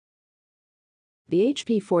The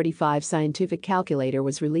HP45 scientific calculator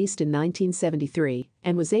was released in 1973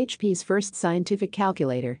 and was HP's first scientific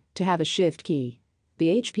calculator to have a shift key.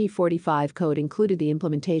 The HP45 code included the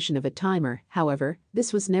implementation of a timer, however,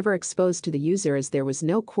 this was never exposed to the user as there was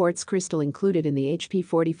no quartz crystal included in the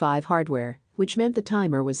HP45 hardware, which meant the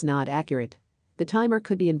timer was not accurate. The timer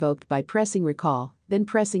could be invoked by pressing recall, then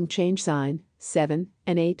pressing change sign, 7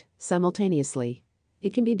 and 8, simultaneously.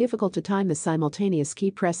 It can be difficult to time the simultaneous key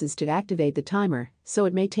presses to activate the timer, so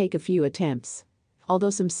it may take a few attempts. Although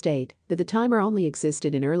some state that the timer only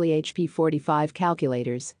existed in early HP45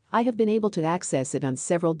 calculators, I have been able to access it on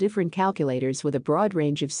several different calculators with a broad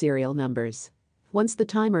range of serial numbers. Once the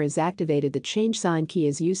timer is activated, the change sign key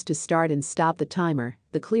is used to start and stop the timer.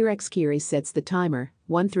 The clear X key resets the timer,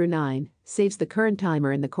 1 through 9, saves the current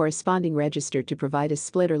timer in the corresponding register to provide a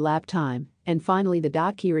split or lap time, and finally the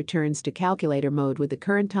dot key returns to calculator mode with the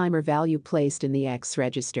current timer value placed in the X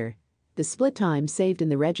register. The split time saved in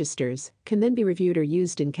the registers can then be reviewed or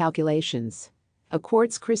used in calculations. A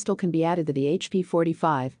quartz crystal can be added to the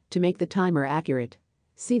HP45 to make the timer accurate.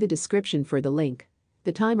 See the description for the link.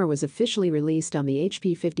 The timer was officially released on the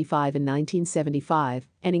HP55 in 1975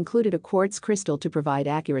 and included a quartz crystal to provide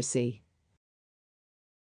accuracy.